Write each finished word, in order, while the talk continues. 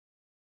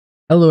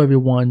Hello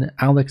everyone,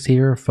 Alex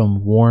here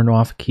from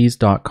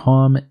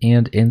wornoffkeys.com,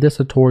 and in this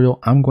tutorial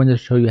I'm going to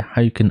show you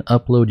how you can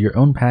upload your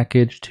own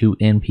package to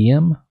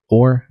NPM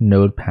or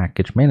Node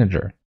Package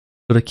Manager.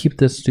 So to keep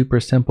this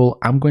super simple,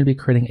 I'm going to be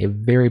creating a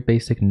very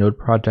basic Node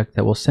project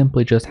that will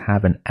simply just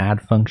have an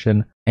add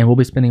function, and we'll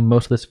be spending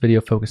most of this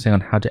video focusing on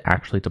how to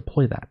actually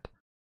deploy that.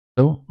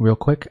 So real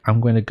quick,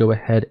 I'm going to go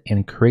ahead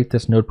and create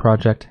this Node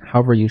project.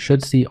 However, you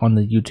should see on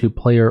the YouTube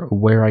player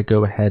where I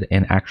go ahead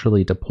and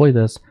actually deploy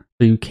this,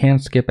 so you can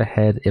skip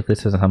ahead if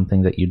this is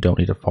something that you don't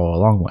need to follow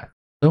along with.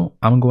 So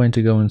I'm going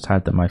to go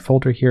inside my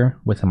folder here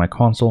within my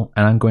console,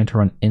 and I'm going to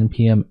run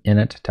npm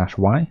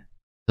init-y.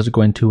 This is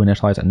going to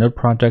initialize a Node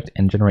project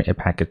and generate a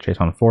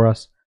package.json for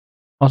us.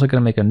 I'm also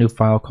going to make a new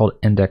file called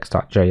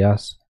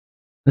index.js.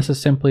 This is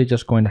simply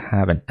just going to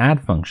have an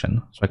add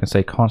function, so I can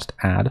say const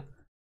add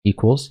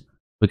equals,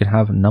 we can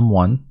have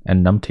num1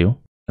 and num2,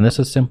 and this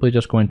is simply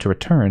just going to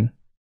return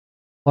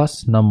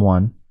plus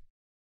num1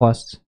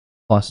 plus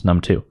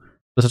num2.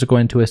 This is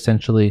going to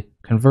essentially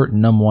convert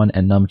num1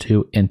 and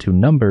num2 into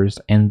numbers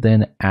and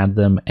then add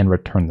them and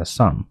return the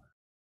sum.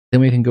 Then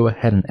we can go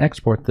ahead and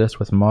export this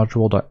with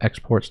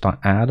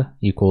module.exports.add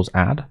equals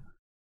add.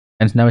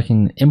 And now we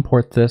can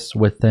import this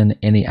within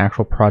any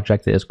actual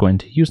project that is going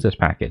to use this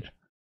package.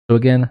 So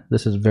again,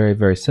 this is very,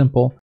 very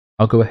simple.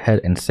 I'll go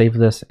ahead and save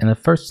this. And the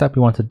first step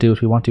we want to do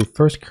is we want to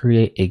first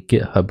create a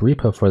GitHub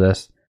repo for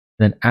this.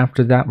 And then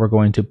after that, we're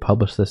going to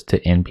publish this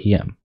to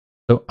NPM.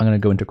 So I'm going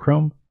to go into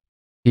Chrome.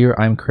 Here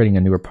I'm creating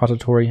a new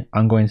repository.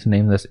 I'm going to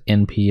name this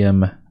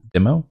npm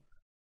demo.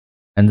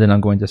 And then I'm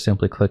going to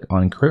simply click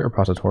on create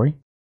repository.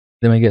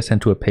 Then we get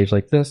sent to a page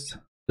like this.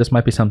 This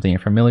might be something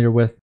you're familiar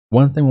with.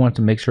 One thing we want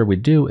to make sure we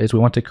do is we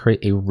want to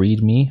create a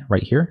readme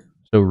right here.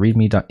 So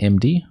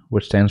readme.md,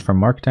 which stands for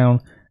markdown.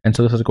 And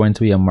so this is going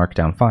to be a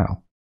markdown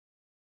file.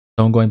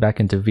 So I'm going back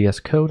into VS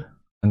Code.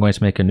 I'm going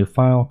to make a new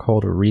file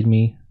called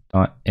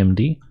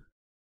readme.md.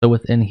 So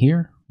within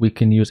here, we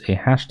can use a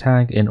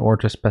hashtag in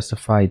order to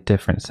specify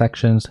different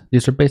sections.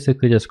 These are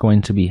basically just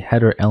going to be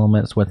header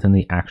elements within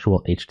the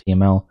actual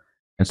HTML.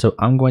 And so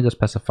I'm going to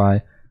specify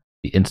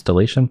the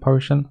installation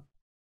portion.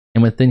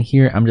 And within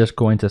here, I'm just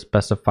going to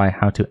specify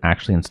how to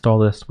actually install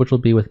this, which will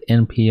be with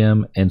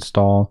npm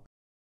install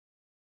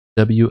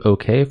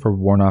wok for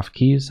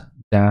wornoffkeys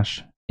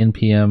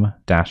 -npm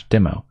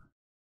 -demo.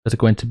 This is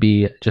going to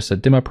be just a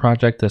demo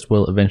project. This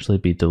will eventually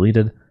be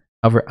deleted.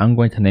 However, I'm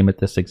going to name it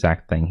this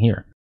exact thing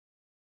here.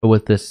 But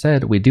with this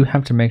said, we do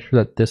have to make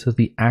sure that this is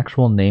the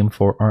actual name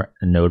for our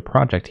Node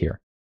project here.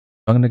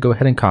 So I'm going to go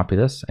ahead and copy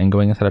this, and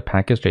going inside of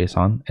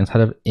package.json,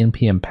 inside of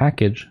npm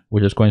package,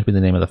 which is going to be the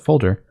name of the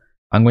folder,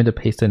 I'm going to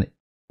paste in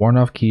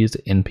wornoffkeys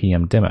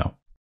npm demo.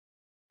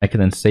 I can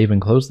then save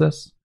and close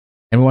this,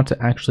 and we want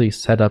to actually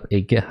set up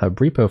a GitHub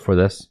repo for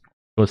this.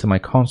 So it's in my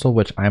console,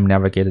 which I'm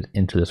navigated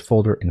into this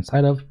folder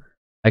inside of.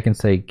 I can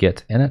say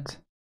git init.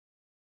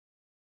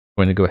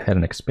 I'm going to go ahead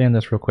and expand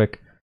this real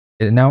quick.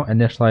 It now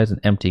initializes an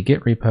empty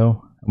Git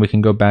repo. We can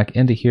go back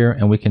into here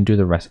and we can do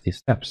the rest of these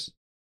steps.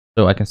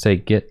 So I can say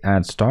git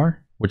add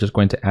star, which is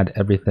going to add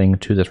everything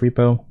to this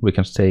repo. We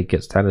can say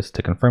git status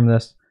to confirm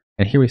this.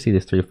 And here we see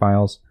these three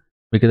files.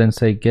 We can then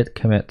say git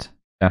commit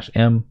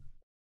 -m,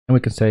 and we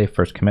can say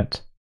first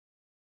commit.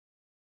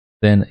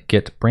 Then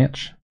git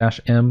branch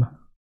 -m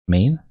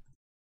main.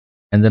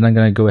 And then I'm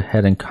going to go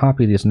ahead and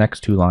copy these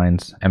next two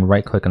lines and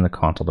right click on the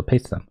console to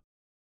paste them.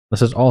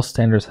 This is all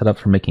standard setup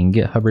for making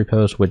GitHub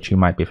repos, which you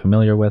might be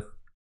familiar with.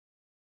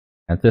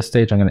 At this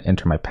stage, I'm going to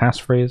enter my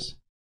passphrase,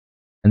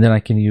 and then I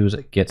can use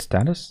git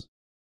status,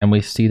 and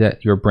we see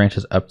that your branch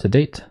is up to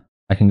date.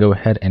 I can go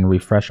ahead and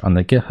refresh on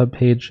the GitHub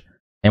page,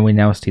 and we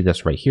now see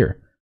this right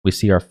here. We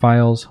see our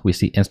files, we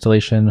see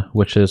installation,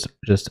 which is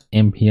just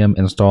npm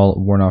install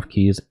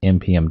wornoffkeys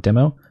npm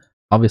demo.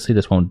 Obviously,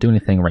 this won't do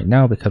anything right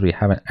now because we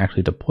haven't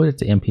actually deployed it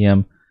to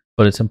npm,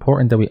 but it's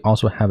important that we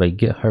also have a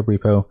GitHub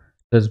repo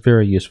that's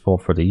very useful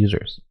for the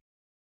users.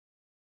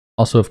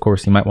 Also, of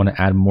course, you might want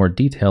to add more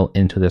detail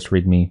into this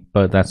README,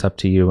 but that's up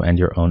to you and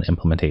your own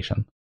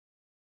implementation.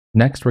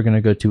 Next, we're going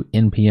to go to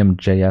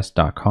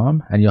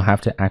npmjs.com, and you'll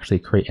have to actually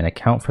create an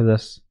account for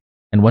this.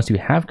 And once you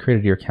have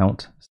created your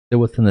account, still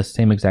within the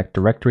same exact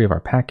directory of our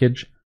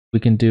package, we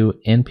can do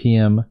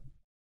npm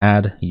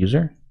add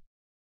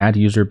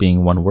user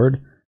being one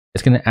word.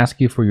 It's going to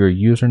ask you for your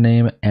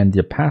username and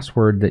the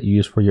password that you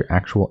use for your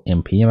actual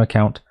npm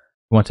account.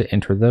 You want to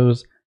enter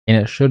those, and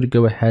it should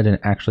go ahead and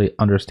actually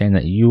understand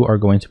that you are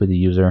going to be the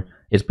user.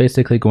 It's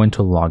basically going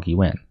to log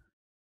you in.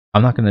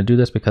 I'm not going to do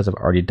this because I've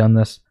already done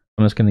this.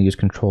 I'm just going to use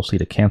Control-C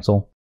to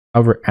cancel.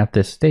 However, at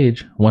this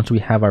stage, once we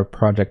have our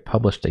project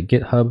published to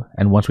GitHub,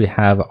 and once we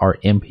have our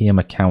npm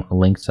account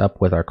linked up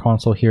with our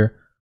console here,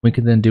 we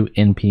can then do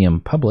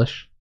npm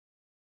publish.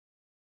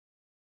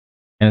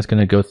 And it's going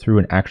to go through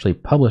and actually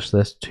publish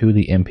this to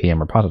the npm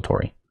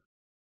repository.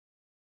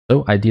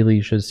 So ideally,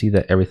 you should see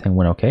that everything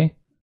went okay.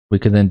 We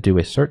can then do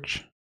a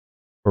search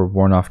for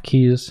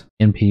wornoffkeys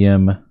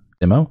npm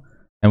demo,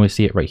 and we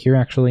see it right here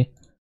actually.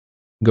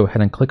 Go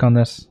ahead and click on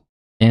this,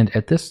 and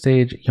at this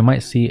stage you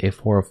might see a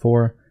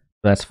 404.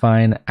 That's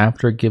fine.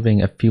 After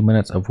giving a few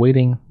minutes of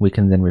waiting, we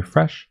can then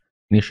refresh,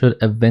 and you should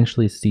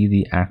eventually see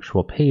the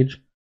actual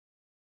page.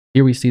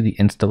 Here we see the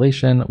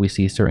installation, we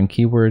see certain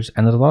keywords,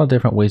 and there's a lot of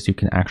different ways you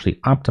can actually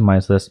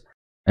optimize this.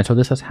 And so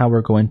this is how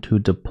we're going to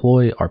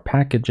deploy our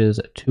packages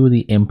to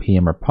the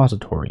NPM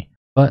repository.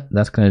 But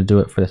that's going to do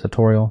it for this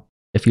tutorial.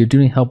 If you do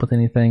need help with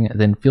anything,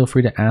 then feel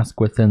free to ask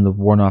within the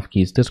Worn Off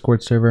Keys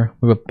Discord server.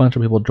 We have a bunch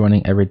of people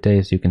joining every day,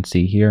 as you can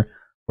see here.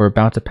 We're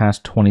about to pass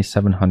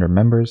 2,700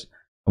 members.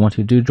 And once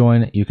you do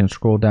join, you can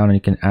scroll down and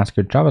you can ask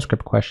your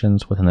JavaScript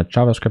questions within the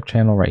JavaScript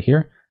channel right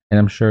here. And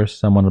I'm sure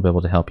someone will be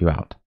able to help you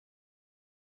out.